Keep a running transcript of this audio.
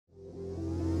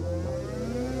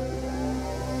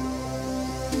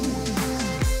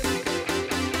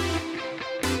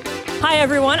Hi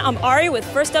everyone, I'm Ari with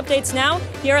First Updates Now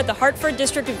here at the Hartford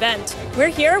District event. We're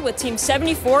here with Team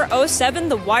 7407,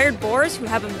 the Wired Boars, who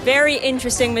have a very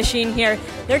interesting machine here.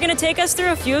 They're going to take us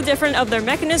through a few different of their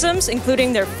mechanisms,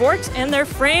 including their forks and their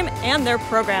frame and their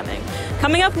programming.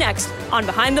 Coming up next on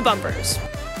Behind the Bumpers.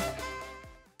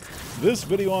 This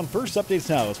video on First Updates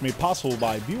Now is made possible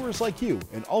by viewers like you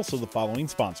and also the following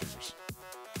sponsors.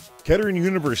 Kettering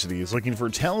University is looking for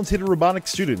talented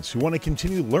robotics students who want to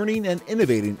continue learning and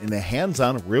innovating in a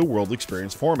hands-on, real-world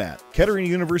experience format. Kettering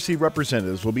University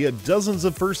representatives will be at dozens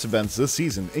of FIRST events this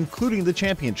season, including the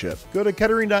championship. Go to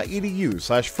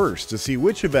kettering.edu/first to see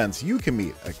which events you can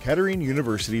meet a Kettering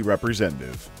University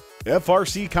representative.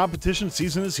 FRC competition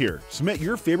season is here. Submit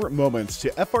your favorite moments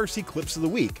to FRC Clips of the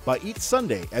Week by each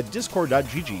Sunday at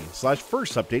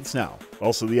discord.gg/firstupdatesnow.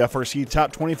 Also, the FRC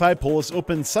Top 25 poll is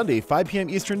open Sunday 5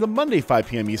 p.m. Eastern to Monday 5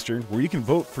 p.m. Eastern, where you can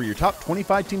vote for your top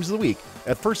 25 teams of the week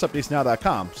at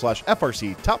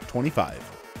firstupdatesnow.com/FRC Top 25.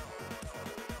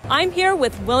 I'm here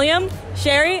with William,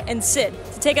 Sherry, and Sid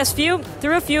to take us through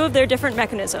a few of their different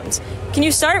mechanisms. Can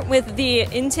you start with the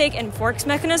intake and forks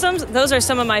mechanisms? Those are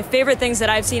some of my favorite things that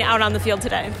I've seen out on the field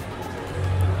today.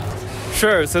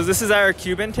 Sure, so this is our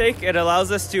cube intake. It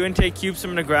allows us to intake cubes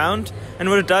from the ground, and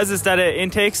what it does is that it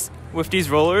intakes with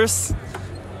these rollers,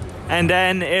 and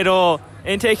then it'll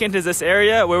intake into this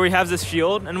area where we have this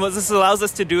shield, and what this allows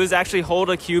us to do is actually hold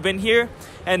a cube in here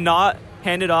and not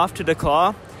hand it off to the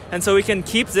claw. And so we can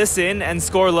keep this in and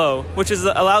score low, which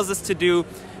allows us to do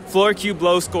floor cube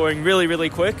low scoring really, really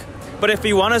quick. But if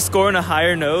we want to score in a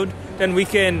higher node, then we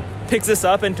can pick this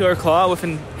up into our claw with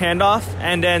a handoff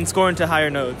and then score into higher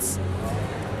nodes.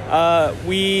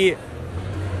 We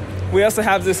also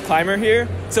have this climber here.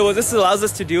 So what this allows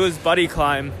us to do is buddy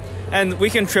climb. And we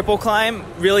can triple climb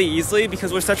really easily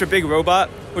because we're such a big robot.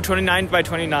 We're 29 by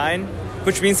 29,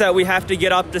 which means that we have to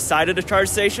get up the side of the charge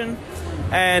station.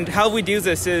 And how we do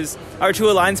this is our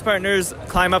two alliance partners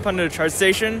climb up onto the charge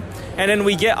station, and then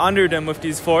we get under them with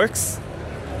these forks.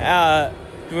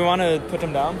 Do we want to put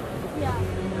them down? Yeah.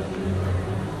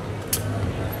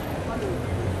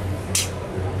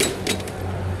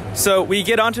 So we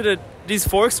get onto these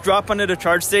forks, drop onto the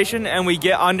charge station, and we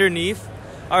get underneath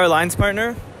our alliance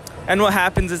partner. And what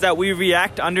happens is that we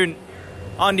react on the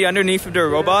underneath of the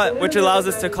robot, which allows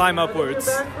us to climb upwards.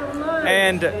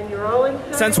 And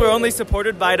since we're only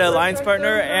supported by the alliance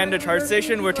partner and the charge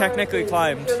station, we're technically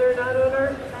climbed. Make sure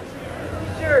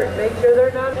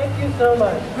they're not. Thank you so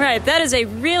much. Right, that is a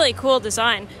really cool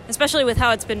design, especially with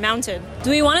how it's been mounted. Do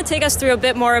we want to take us through a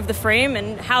bit more of the frame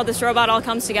and how this robot all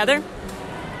comes together?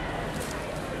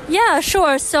 Yeah,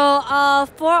 sure. So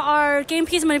for our game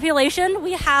piece manipulation,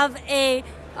 we have a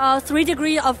 3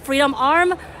 degree of freedom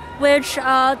arm, which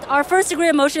our first degree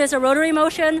of motion is a rotary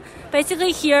motion.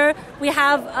 Basically here we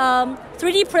have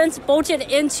 3D prints bolted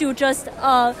into just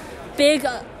a big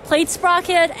plate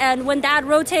sprocket, and when that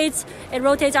rotates, it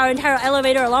rotates our entire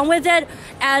elevator along with it.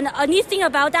 And a neat thing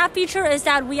about that feature is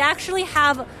that we actually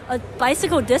have a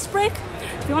bicycle disc brake.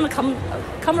 If you want to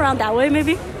come around that way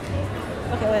maybe.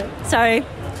 Okay, wait, sorry.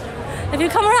 If you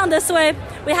come around this way,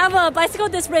 we have a bicycle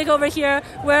disc brake over here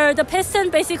where the piston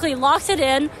basically locks it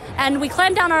in, and we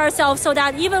clamp down on ourselves so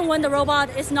that even when the robot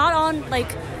is not on,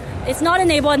 it's not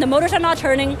enabled and the motors are not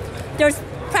turning, there's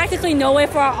practically no way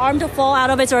for our arm to fall out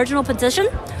of its original position.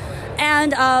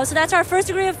 And so that's our first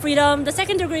degree of freedom. The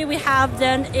second degree we have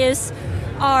then is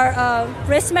our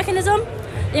wrist mechanism,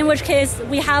 in which case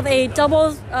we have a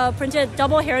printed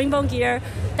double herringbone gear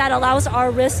that allows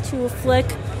our wrist to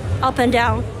flick up and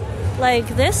down like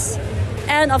this.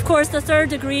 And of course, the third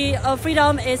degree of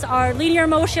freedom is our linear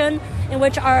motion, in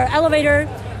which our elevator,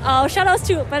 shout outs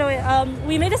to, by the way,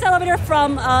 we made this elevator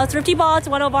from Thrifty Bots,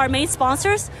 one of our main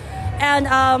sponsors. And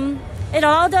it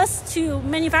allowed us to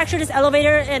manufacture this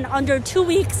elevator in under 2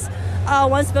 weeks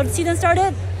once build season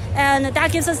started. And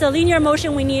that gives us the linear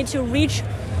motion we need to reach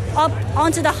up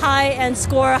onto the high and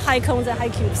score high cones and high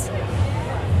cubes.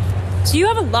 So you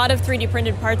have a lot of 3D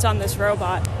printed parts on this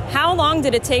robot. How long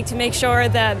did it take to make sure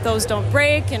that those don't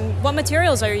break, and what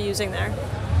materials are you using there?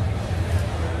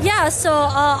 Yeah, so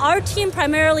our team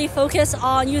primarily focused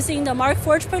on using the Mark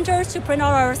Forge printers to print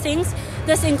all our things.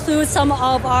 This includes some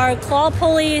of our claw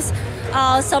pulleys,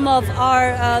 some of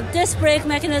our disc brake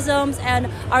mechanisms,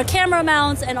 and our camera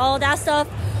mounts and all that stuff.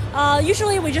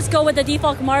 Usually we just go with the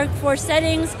default Mark Forge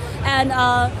settings, and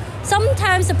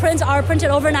sometimes the prints are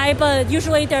printed overnight, but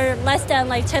usually they're less than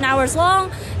 10 hours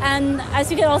long. And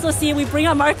as you can also see, we bring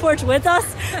our Mark Forge with us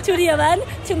to the event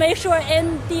to make sure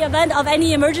in the event of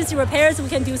any emergency repairs, we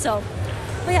can do so.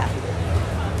 But yeah.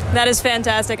 That is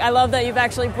fantastic. I love that you've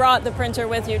actually brought the printer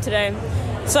with you today.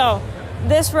 So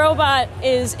this robot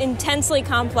is intensely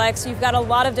complex. You've got a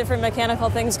lot of different mechanical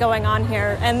things going on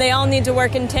here, and they all need to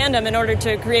work in tandem in order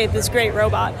to create this great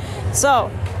robot. So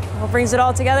what brings it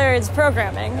all together is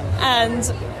programming, and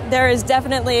there is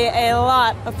definitely a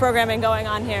lot of programming going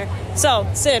on here. So,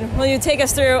 Sid, will you take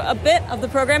us through a bit of the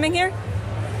programming here?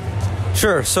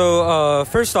 Sure. So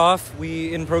first off,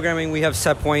 in programming, we have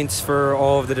set points for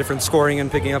all of the different scoring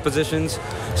and picking up positions.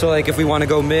 So like if we want to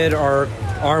go mid, our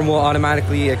arm will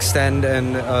automatically extend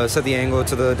and set the angle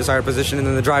to the desired position, and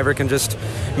then the driver can just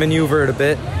maneuver it a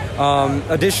bit.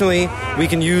 Additionally, we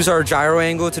can use our gyro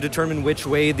angle to determine which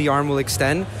way the arm will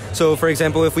extend. So for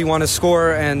example, if we want to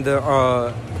score and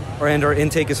our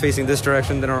intake is facing this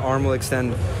direction, then our arm will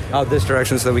extend out this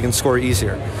direction so that we can score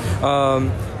easier.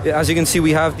 As you can see,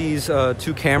 we have these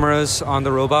two cameras on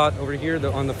the robot over here,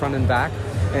 on the front and back,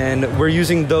 and we're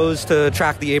using those to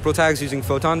track the April tags using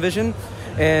photon vision.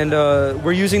 And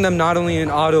we're using them not only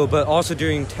in auto, but also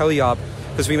during teleop,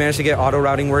 because we managed to get auto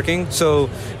routing working.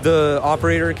 So the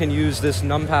operator can use this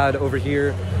numpad over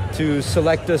here to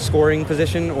select a scoring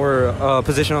position or a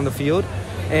position on the field.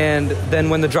 And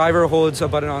then when the driver holds a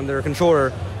button on their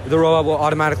controller, the robot will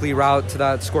automatically route to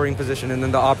that scoring position, and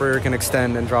then the operator can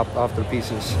extend and drop off the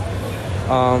pieces.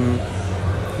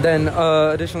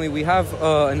 Additionally, we have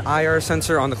an IR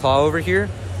sensor on the claw over here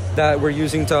that we're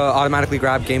using to automatically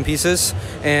grab game pieces,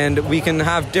 and we can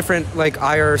have different like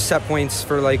IR set points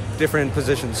for like different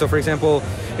positions. So for example,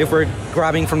 if we're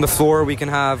grabbing from the floor, we can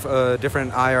have a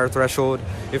different IR threshold.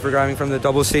 If we're grabbing from the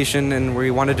double station and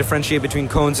we want to differentiate between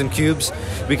cones and cubes,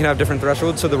 we can have different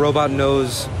thresholds, so the robot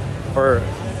knows, or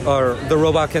the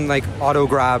robot can like auto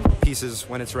grab pieces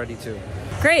when it's ready to.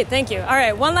 Great, thank you. All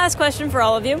right, one last question for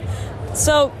all of you.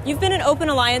 So you've been an Open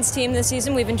Alliance team this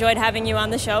season. We've enjoyed having you on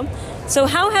the show. So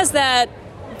how has that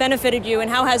benefited you, and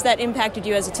how has that impacted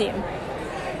you as a team?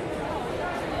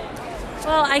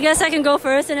 Well, I guess I can go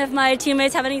first, and if my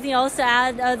teammates have anything else to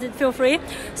add, feel free.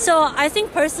 So I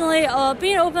think personally,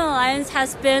 being Open Alliance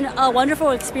has been a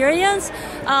wonderful experience.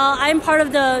 I'm part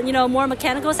of the more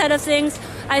mechanical side of things.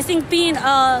 I think being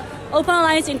Open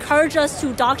Alliance encouraged us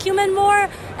to document more,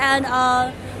 and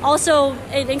also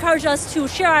it encouraged us to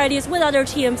share ideas with other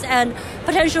teams and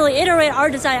potentially iterate our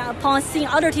design upon seeing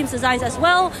other teams' designs as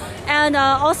well. And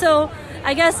also,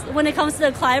 I guess when it comes to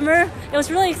the climber, it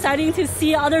was really exciting to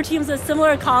see other teams with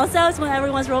similar concepts when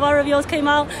everyone's robot reveals came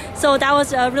out. So that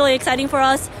was really exciting for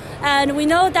us. And we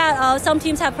know that some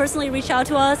teams have personally reached out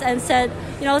to us and said,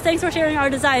 thanks for sharing our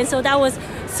design. So that was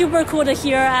super cool to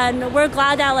hear, and we're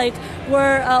glad that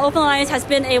Open Alliance has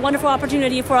been a wonderful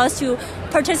opportunity for us to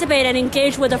participate and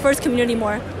engage with the FIRST community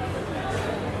more.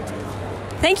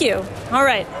 Thank you. All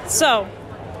right, so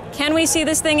can we see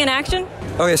this thing in action?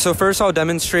 Okay, so first I'll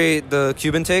demonstrate the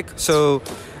cube intake. So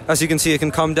as you can see, it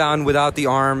can come down without the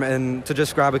arm and to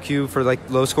just grab a cube for like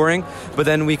low scoring, but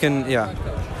then we can,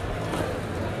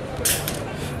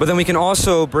 But then we can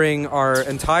also bring our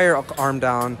entire arm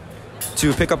down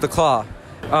to pick up the claw.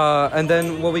 And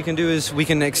then what we can do is we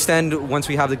can extend once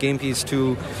we have the game piece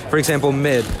to, for example,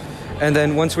 mid. And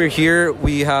then once we're here,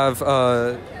 we have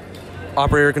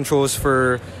operator controls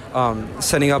for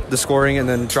setting up the scoring and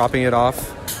then dropping it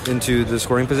off into the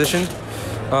scoring position.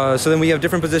 So then we have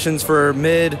different positions for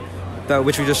mid,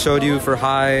 which we just showed you. For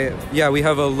high, we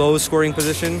have a low scoring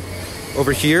position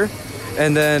over here.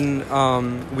 And then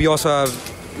we also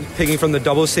have picking from the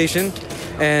double station,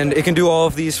 and it can do all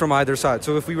of these from either side.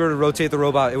 So if we were to rotate the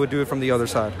robot, it would do it from the other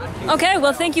side. Okay,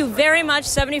 well, thank you very much,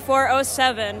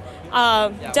 7407.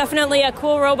 Definitely a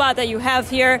cool robot that you have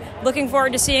here. Looking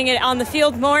forward to seeing it on the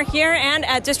field more here and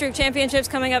at District Championships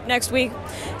coming up next week.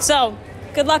 So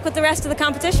good luck with the rest of the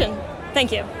competition.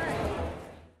 Thank you.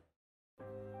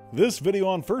 This video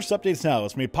on First Updates Now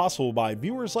is made possible by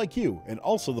viewers like you and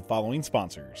also the following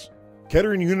sponsors.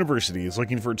 Kettering University is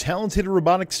looking for talented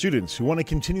robotics students who want to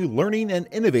continue learning and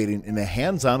innovating in a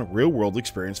hands-on, real-world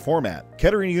experience format.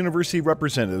 Kettering University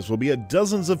representatives will be at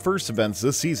dozens of FIRST events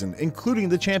this season, including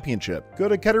the championship. Go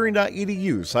to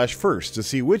kettering.edu/first to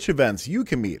see which events you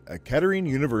can meet a Kettering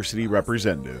University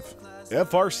representative.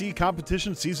 FRC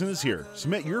competition season is here.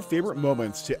 Submit your favorite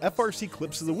moments to FRC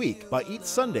Clips of the Week by each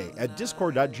Sunday at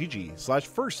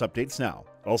discord.gg/firstupdatesnow.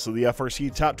 Also, the FRC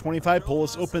Top 25 poll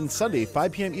is open Sunday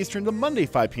 5 p.m. Eastern to Monday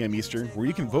 5 p.m. Eastern, where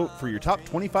you can vote for your top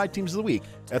 25 teams of the week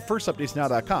at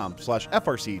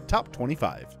firstupdatesnow.com/FRC Top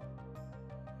 25.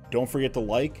 Don't forget to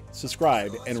like,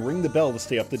 subscribe, and ring the bell to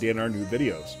stay up to date on our new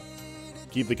videos.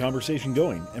 Keep the conversation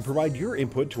going and provide your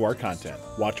input to our content.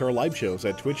 Watch our live shows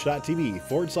at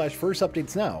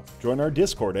twitch.tv/firstupdatesnow. Join our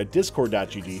Discord at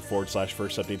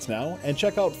discord.gg/firstupdatesnow and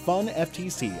check out Fun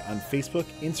FTC on Facebook,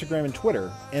 Instagram, and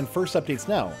Twitter, and First Updates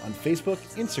Now on Facebook,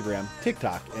 Instagram,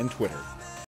 TikTok, and Twitter.